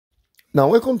Now,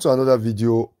 welcome to another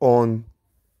video on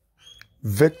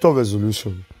vector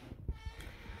resolution.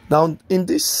 Now, in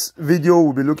this video,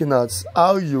 we'll be looking at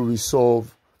how you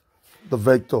resolve the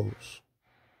vectors.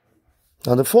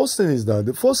 Now, the first thing is that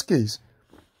the first case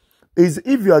is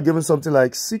if you are given something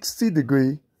like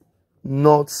 60°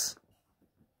 north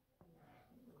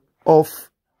of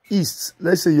east.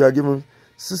 Let's say you are given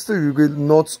 60°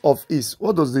 north of east.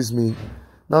 What does this mean?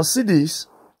 Now, see this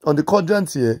on the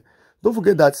quadrant here. Don't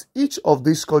forget that each of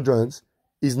these quadrants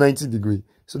is 90°.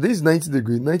 So this is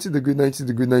 90°, 90°,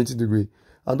 90°, 90°.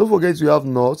 And don't forget we have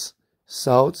north,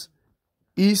 south,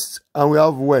 east, and we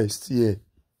have west here.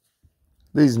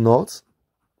 This is north,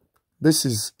 this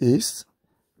is east,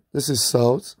 this is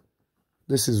south,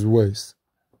 this is west.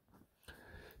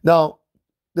 Now,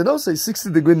 they don't say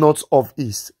 60° north of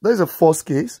east. That is the first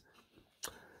case.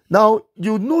 Now,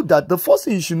 you know that the first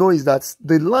thing you should know is that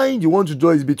the line you want to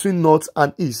draw is between north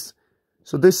and east.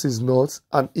 So this is north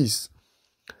and east.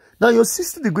 Now your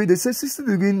 60°, they say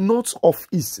 60° north of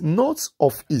east. North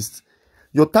of east.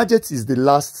 Your target is the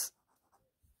last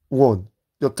one.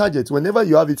 Your target, whenever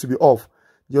you have it to be off,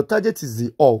 your target is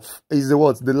the off. Is the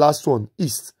what? The last one,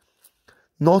 east.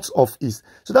 North of east.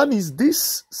 So that means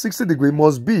this 60°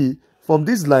 must be from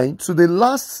this line to the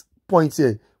last point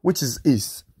here, which is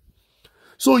east.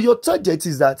 So your target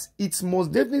is that it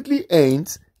must definitely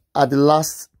end at the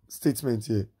last statement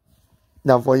here.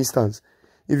 Now, for instance,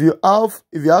 if you ask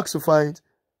to find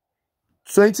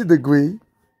 20°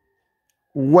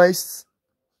 west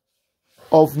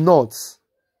of north,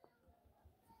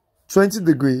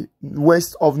 20°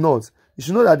 west of north, you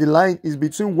should know that the line is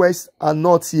between west and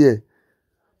north here.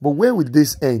 But where will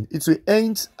this end? It will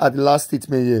end at the last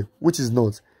statement here, which is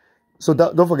north. So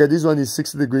don't forget, this one is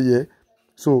 60° here.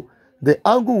 So the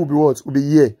angle will be what? Will be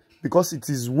here, because it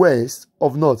is west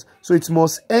of north. So it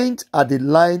must end at the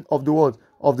line of the what?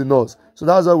 Of the north. So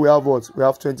that's why we have what? We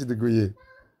have 20° here.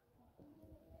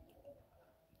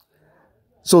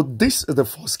 So this is the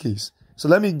first case. So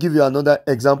let me give you another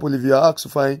example. If you are asked to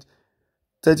find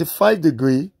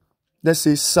 35°, let's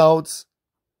say south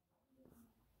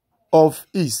of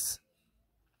east.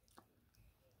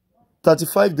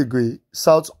 35°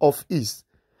 south of east.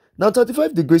 Now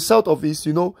 35° south of east,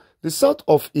 you know, the south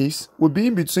of east will be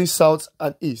in between south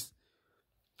and east.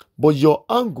 But your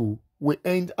angle will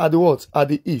end at the what? At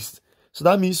the east. So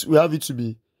that means we have it to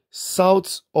be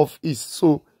south of east.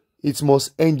 So it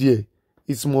must end here.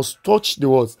 It must touch the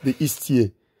what? The east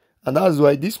here. And that's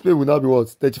why this plane will now be what?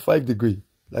 35°.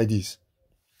 Like this.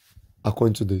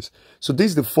 According to this. So this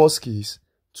is the first case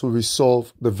to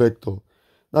resolve the vector.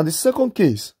 Now the second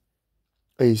case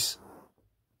is,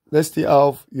 let's say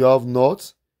you have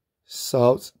north,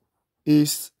 south,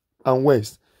 east, and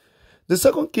west. The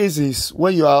second case is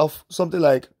when you have something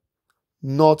like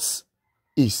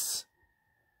northeast.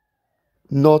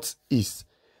 Northeast.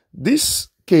 This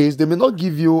case, they may not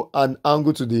give you an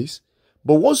angle to this,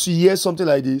 but once you hear something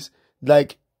like this,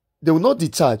 like they will not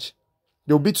detach,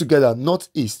 they will be together,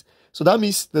 northeast. So that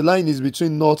means the line is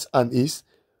between north and east.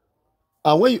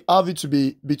 And when you have it to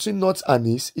be between north and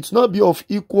east, it will not be of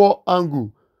equal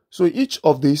angle. So each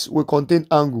of these will contain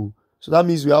angle. So that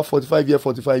means we have 45 here,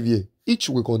 45 here. Each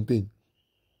will contain.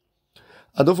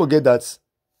 And don't forget that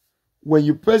when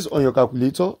you press on your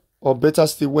calculator, or better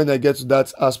still, when I get to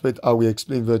that aspect, I will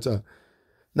explain better.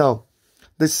 Now,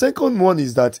 the second one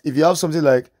is that if you have something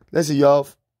like, let's say you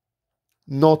have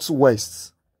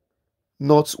northwest.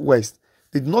 Northwest.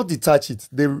 They did not detach it.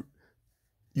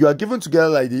 You are given together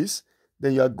like this,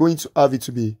 then you are going to have it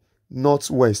to be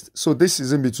northwest. So this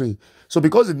is in between. So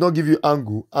because they did not give you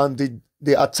angle and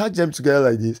they attach them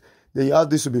together like this, then you have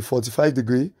this to be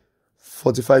 45°,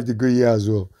 45° here as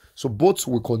well. So both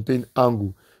will contain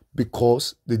angle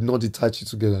because they did not detach it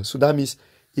together. So that means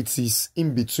it is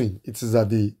in between. It is at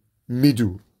the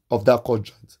middle of that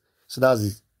quadrant. So that's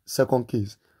the second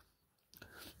case.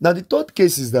 Now the third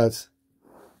case is that,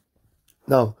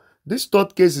 now this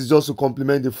third case is just to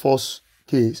complement the first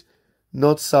case,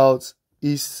 north, south,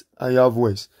 east, and you have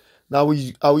west. Now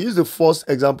I will use the first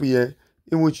example here,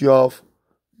 in which you have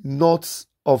north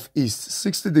of east,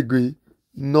 60°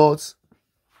 north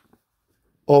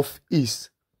of east.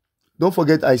 Don't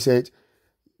forget I said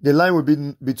the line will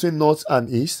be between north and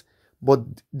east, but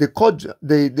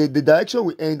the direction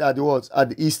will end at the what? At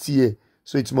the east here.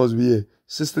 So it must be here,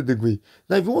 60°.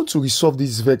 Now if you want to resolve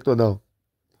this vector now,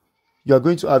 you are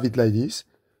going to have it like this.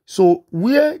 So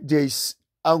where there is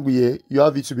angle here, you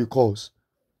have it to be cos.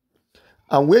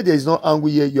 And where there is no angle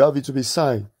here, you have it to be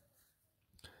sine.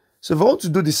 So if I want to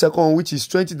do the second one, which is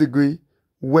 20°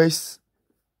 west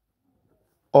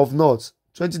of north,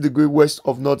 20 degrees west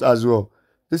of north as well.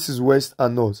 This is west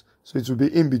and north. So it will be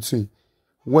in between.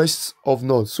 West of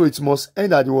north. So it must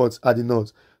end at the what? At the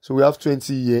north. So we have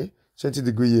 20 here, 20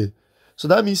 degree here. So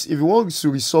that means if you want to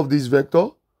resolve this vector,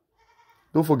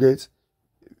 don't forget,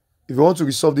 if you want to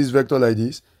resolve this vector like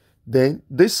this, then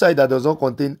this side that does not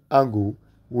contain angle,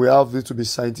 we have it to be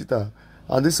sine theta.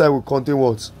 And this side will contain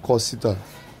what? Cos theta.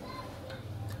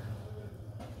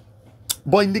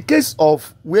 But in the case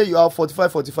of where you have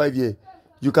 45, 45 here,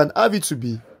 you can have it to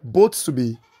be both to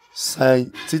be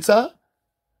sine theta,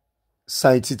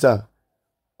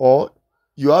 or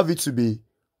you have it to be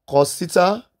cos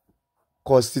theta.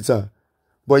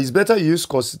 But it's better you use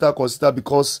cos theta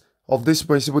because of this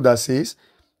principle that says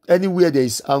anywhere there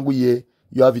is angle here,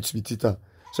 you have it to be theta.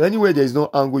 So anywhere there is no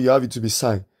angle, you have it to be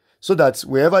sine. So that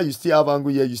wherever you still have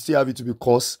angle here, you still have it to be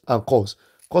cos and cos.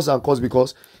 Cos and cos,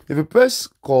 because if you press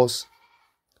cos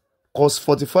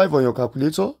 45 on your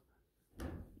calculator,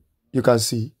 you can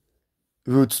see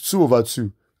root 2 over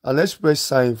 2. And let's press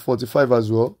sine 45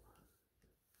 as well.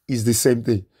 Is the same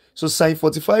thing. So sine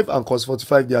 45 and cos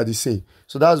 45, they are the same.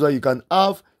 So that's why you can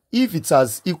have, if it's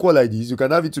as equal like this, you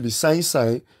can have it to be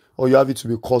sine, or you have it to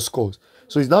be cos.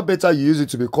 So it's not better you use it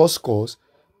to be cos,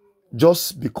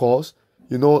 just because,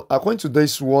 you know, according to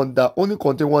this one that only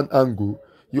contain one angle,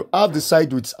 you have the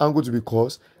side with angle to be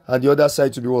cos, and the other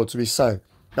side to be what? To be sine.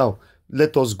 Now,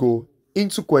 let us go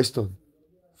into question.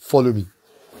 Follow me.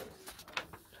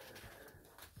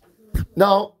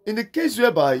 Now, in the case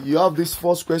whereby you have this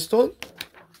first question,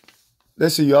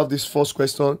 let's say you have this first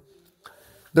question.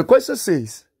 The question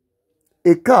says,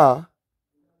 a car,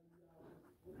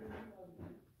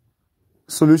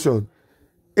 solution.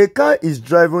 A car is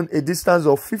driving a distance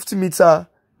of 50 meters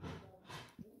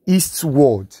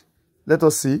eastward. Let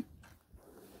us see.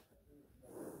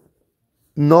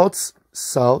 North,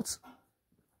 south,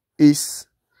 east,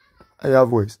 I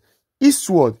have west.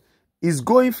 Eastward is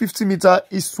going 50 meters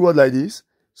eastward like this.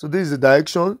 So this is the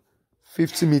direction,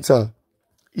 50 meters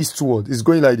eastward. It's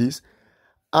going like this.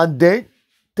 And then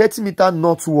 30 meters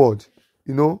northward.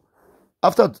 You know,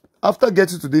 after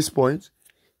getting to this point,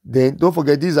 then don't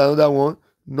forget this is another one.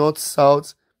 North,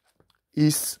 south,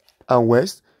 east, and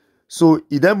west. So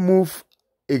it then move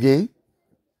again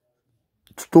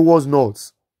towards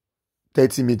north,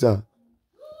 30 meters.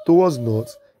 Towards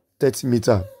north, 30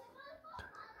 meters.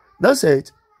 That's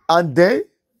it. And then,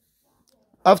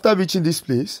 after reaching this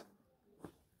place,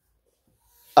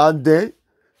 and then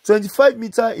 25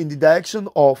 meters in the direction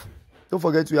of, don't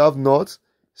forget we have north,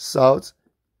 south,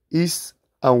 east,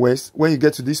 and west when you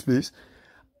get to this place.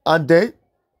 And then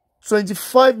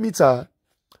 25 meters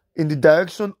in the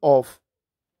direction of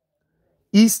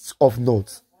east of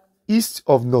north. East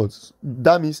of north.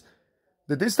 That means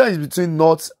the distance is between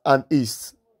north and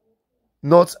east.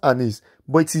 North and east.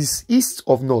 But it is east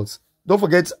of north. Don't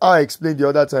forget how I explained the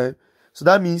other time. So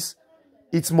that means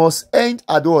it must end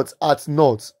at what? At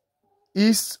north.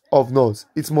 East of north.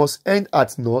 It must end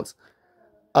at north.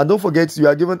 And don't forget you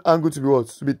are given angle to be what?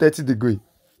 To be 30 degrees.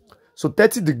 So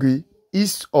 30 degrees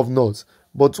east of north.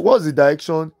 But what's the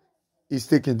direction is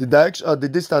taking? The direction, the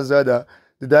distance rather,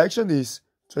 the direction is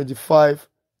 25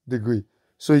 degrees.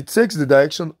 So it takes the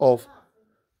direction of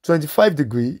 25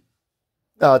 degrees,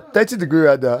 30 degrees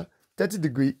rather, 30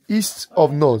 degrees east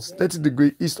of north, 30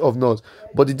 degrees east of north.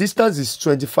 But the distance is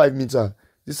 25 meters.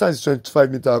 Distance is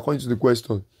 25 meters according to the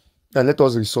question. And let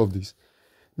us resolve this.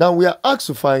 Now we are asked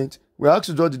to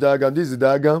draw the diagram. This is the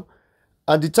diagram.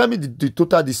 And determine the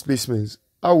total displacements.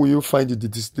 How will you find the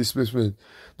displacement?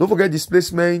 Don't forget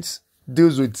displacement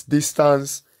deals with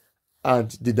distance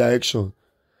and the direction.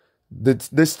 The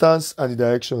distance and the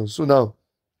direction. So now,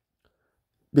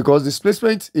 because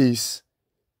displacement is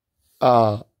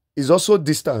also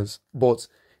distance, but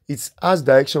it has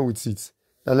direction with it.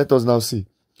 Now let us now see.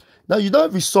 Now you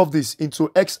don't resolve this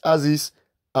into x-axis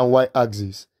and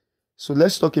y-axis. So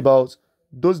let's talk about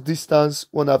those distance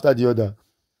one after the other.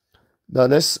 Now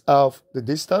let's have the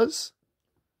distance.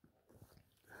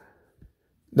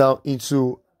 Now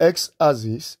into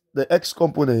x-axis, the x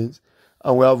component,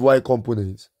 and we have y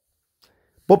component.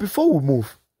 But before we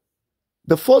move,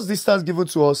 the first distance given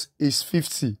to us is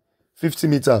 50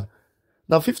 meters.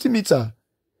 Now 50 meters,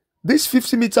 this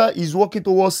 50 meters is walking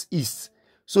towards east.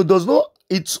 So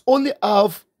it only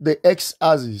have the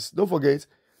x-axis. Don't forget,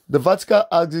 the vertical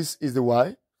axis is the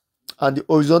y, and the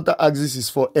horizontal axis is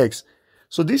for x.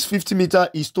 So this 50 meters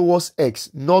is towards x,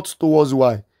 not towards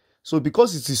y. So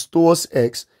because it is towards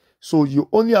x, so you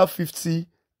only have 50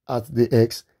 at the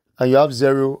x, and you have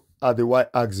 0 at the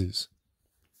y-axis.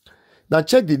 Now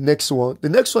check the next one. The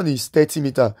next one is 30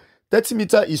 meters. 30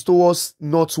 meters is towards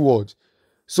northward.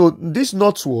 So this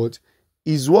northward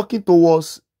is walking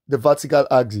towards the vertical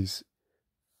axis.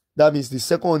 That means the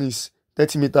second one is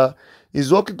 30 meters.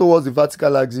 Is walking towards the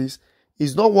vertical axis.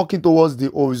 Is not walking towards the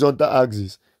horizontal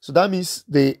axis. So that means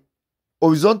the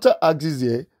horizontal axis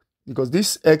here, because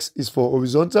this X is for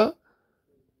horizontal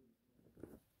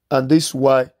and this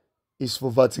Y is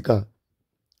for vertical.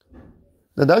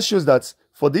 Now that shows that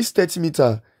for this 30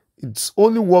 meters, it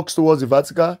only walks towards the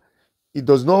vertical. It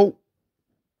does not,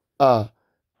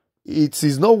 it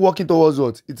is not walking towards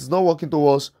what? It is not walking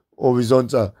towards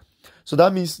horizontal. So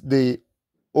that means the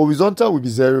horizontal will be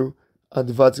 0 and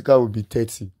the vertical will be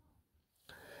 30.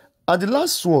 And the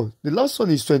last one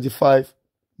is 25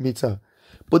 meters.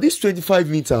 But this 25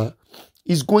 meters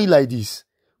is going like this.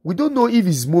 We don't know if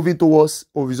it's moving towards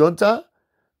horizontal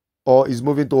or is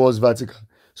moving towards vertical.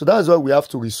 So that's why we have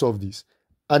to resolve this.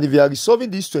 And if you are resolving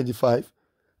this 25,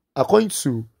 according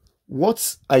to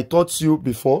what I taught you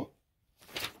before,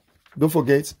 don't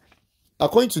forget,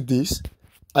 according to this,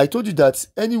 I told you that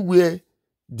anywhere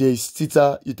there is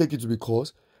theta, you take it to be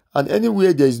cos, and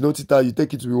anywhere there is no theta, you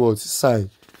take it to be what? Sine.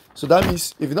 So that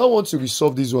means if you now want to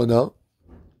resolve this one now,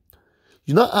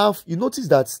 you notice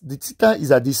that the theta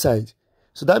is at this side.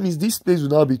 So that means this place will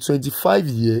now be 25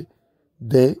 here.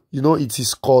 Then, it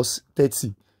is cos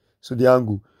 30. So the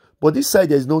angle. But this side,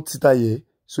 there is no theta here.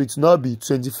 So it will now be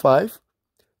 25,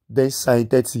 then sine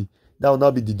 30. That will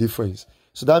now be the difference.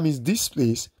 So that means this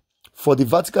place, for the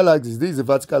vertical axis, this is the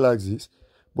vertical axis.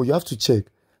 But you have to check.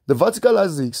 The vertical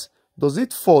axis, does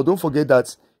it fall? Don't forget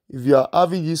that if you are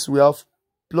having this, we have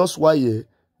plus y here,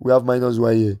 we have minus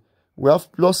y here. We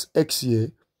have plus x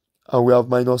here, and we have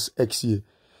minus x here.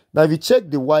 Now, if you check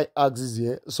the y-axis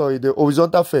here, the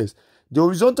horizontal first. The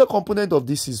horizontal component of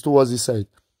this is towards this side.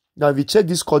 Now, if you check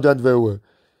this quadrant very well,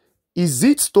 is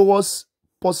it towards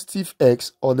positive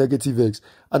x or negative x?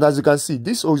 And as you can see,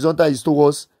 this horizontal is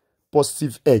towards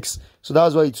positive x. So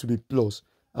that's why it will be plus.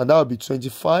 And that will be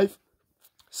 25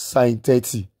 sine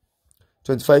 30.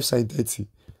 25 sine 30.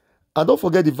 And don't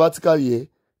forget the vertical here.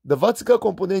 The vertical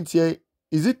component here,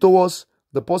 is it towards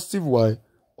the positive y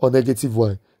or negative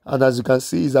y? And as you can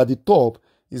see, is at the top,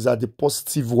 is at the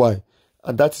positive y.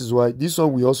 And that is why this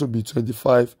one will also be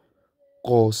 25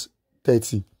 cos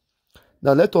 30.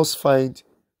 Now let us find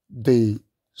the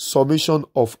summation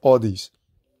of all this.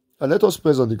 And let us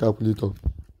press on the calculator.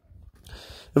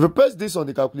 If we press this on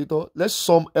the calculator, let's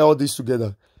sum all this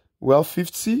together. We have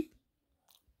 50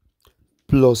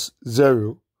 plus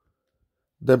 0,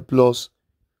 then plus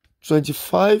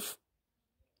 25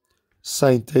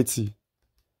 sine 30.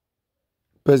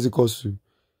 Press equals to.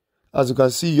 As you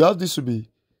can see, you have this to be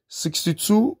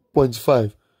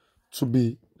 62.5 to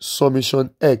be summation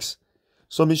x.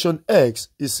 Summation x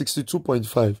is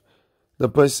 62.5.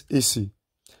 Then press AC.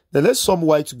 Then let's sum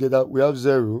y together. We have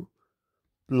 0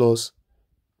 plus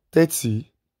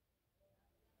 30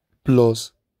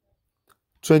 plus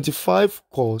 25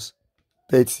 cos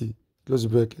 30. Close the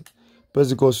bracket.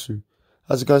 Press equals to.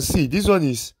 As you can see, this one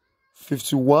is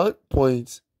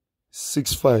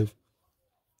 51.65.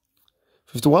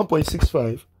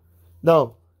 51.65.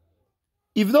 Now,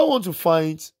 if you don't want to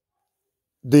find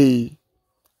the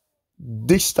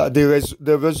resultant,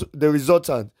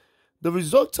 the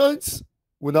resultant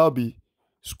will now be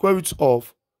square root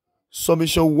of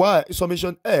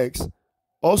summation x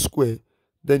all square,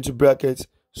 then to bracket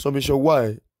summation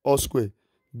y all square.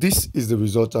 This is the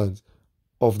resultant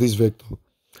of this vector.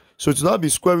 So it will now be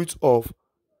square root of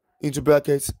into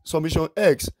brackets summation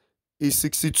x is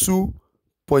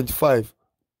 62.5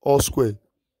 all square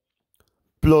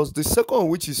plus the second one,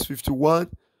 which is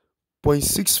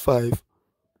 51.65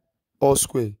 all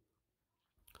square.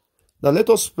 Now let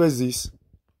us press this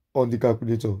on the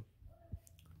calculator.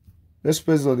 Let's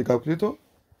press it on the calculator.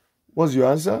 What's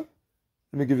your answer?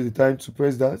 Let me give you the time to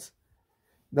press that.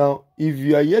 Now, if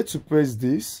you are yet to press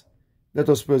this, let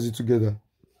us press it together.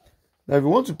 Now, if you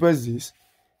want to press this,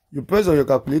 you press on your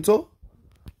calculator.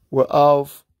 We'll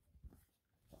have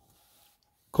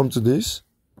come to this.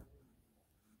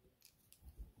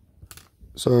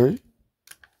 Sorry.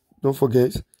 Don't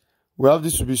forget. We have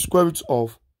this to be square root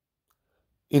of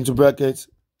into bracket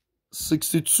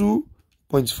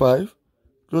 62.5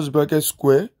 close bracket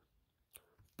square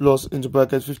plus into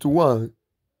bracket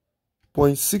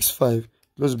 51.65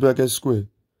 close bracket square.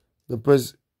 The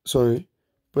press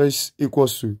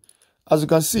equals to. As you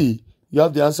can see, you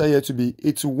have the answer here to be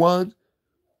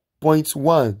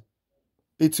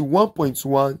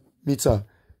 81.1 meter.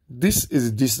 This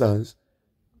is the distance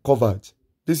covered.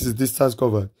 This is distance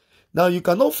covered. Now you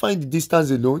cannot find the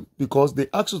distance alone because they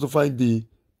ask us to find the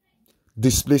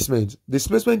displacement.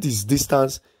 Displacement is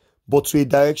distance but to a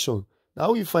direction.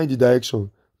 Now you find the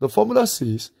direction. The formula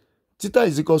says theta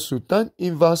is equal to tan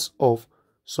inverse of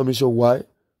summation y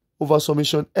over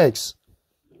summation x.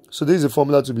 So this is the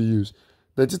formula to be used.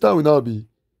 The theta will now be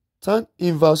tan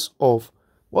inverse of,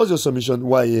 what's your summation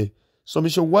y here?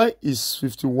 Summation y is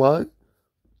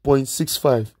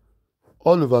 51.65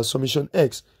 all over summation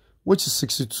x, which is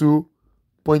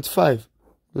 62.5.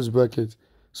 Close bracket.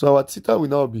 So our theta will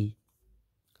now be,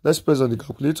 let's press on the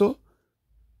calculator.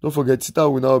 Don't forget, theta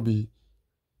will now be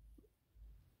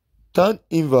tan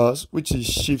inverse, which is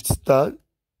shift tan.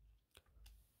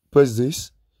 Press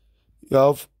this. You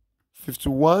have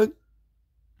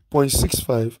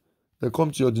 51.65. Then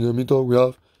come to your denominator. We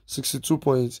have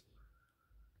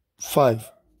 62.5.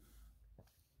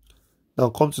 Now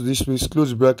come to this place, close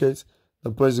the bracket,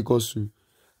 and press equals to.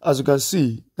 As you can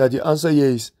see, that the answer here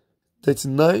is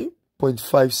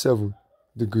 39.57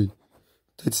 degree.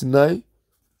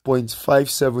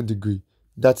 39.57 degree.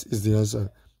 That is the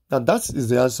answer. And that is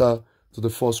the answer to the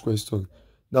first question.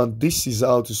 Now, this is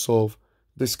how to solve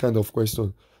this kind of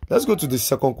question. Let's go to the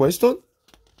second question.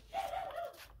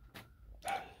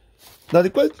 Now,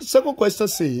 the second question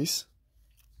says,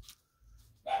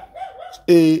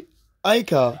 a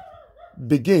hiker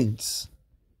begins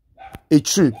a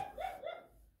trip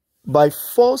by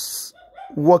first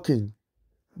walking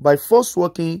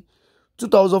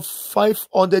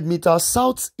 2,500 meters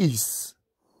southeast.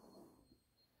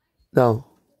 Now,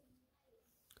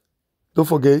 don't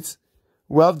forget,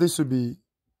 we have this to be,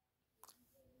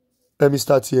 let me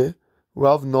start here. We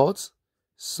have north,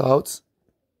 south,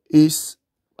 east,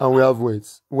 and we have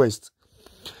west.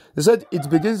 They said it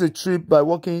begins the trip by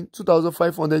walking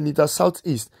 2,500 meters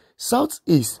southeast.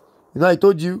 Southeast, I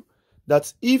told you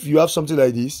that if you have something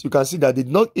like this, you can see that they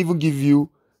did not even give you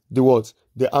the what?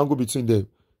 The angle between them.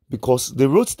 Because they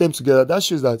wrote them together. That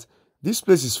shows that this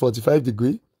place is 45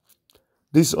 degree.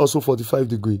 This is also 45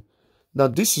 degree. Now,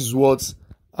 this is what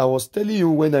I was telling you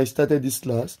when I started this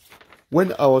class.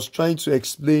 When I was trying to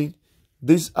explain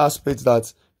this aspect,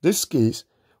 that this case,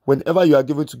 whenever you are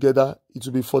given together, it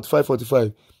will be 45,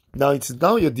 45. Now, it is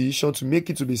now your decision to make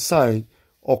it to be sine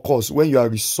or cos when you are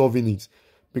resolving it.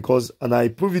 Because, and I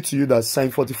prove it to you that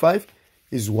sine 45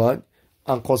 is 1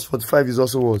 and cos 45 is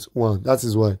also what? 1. That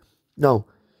is why. Now,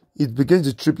 it begins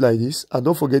the trip like this. And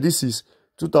don't forget, this is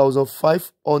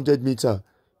 2,500 meters.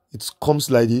 It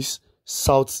comes like this,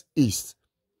 southeast.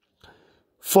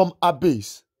 From a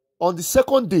base. On the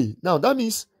second day, now that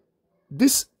means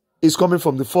this is coming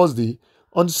from the first day.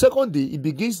 On the second day, it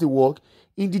begins the walk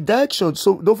in the direction.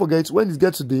 So don't forget, when it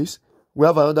gets to this, we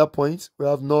have another point. We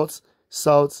have north,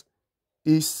 south,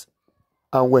 east,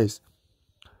 and west.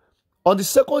 On the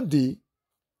second day,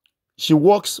 she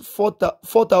walks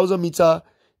 4,000 meters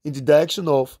in the direction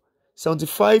of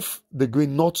 75 degrees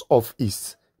north of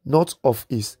east. North of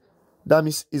east. That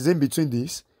means it's in between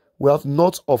this. We have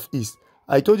north of east.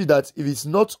 I told you that if it's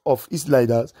north of east like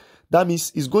that, that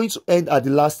means it's going to end at the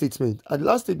last statement. And the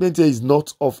last statement here is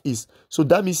north of east. So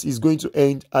that means it's going to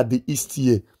end at the east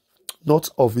here. North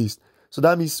of east. So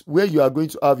that means where you are going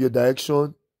to have your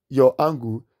direction, your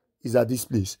angle is at this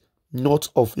place. North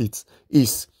of it,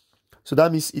 east. So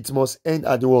that means it must end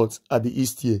at the what? At the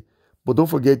east here. But don't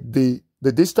forget, the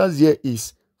distance here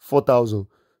is 4,000.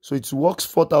 So it walks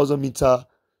 4,000 meters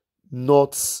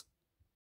north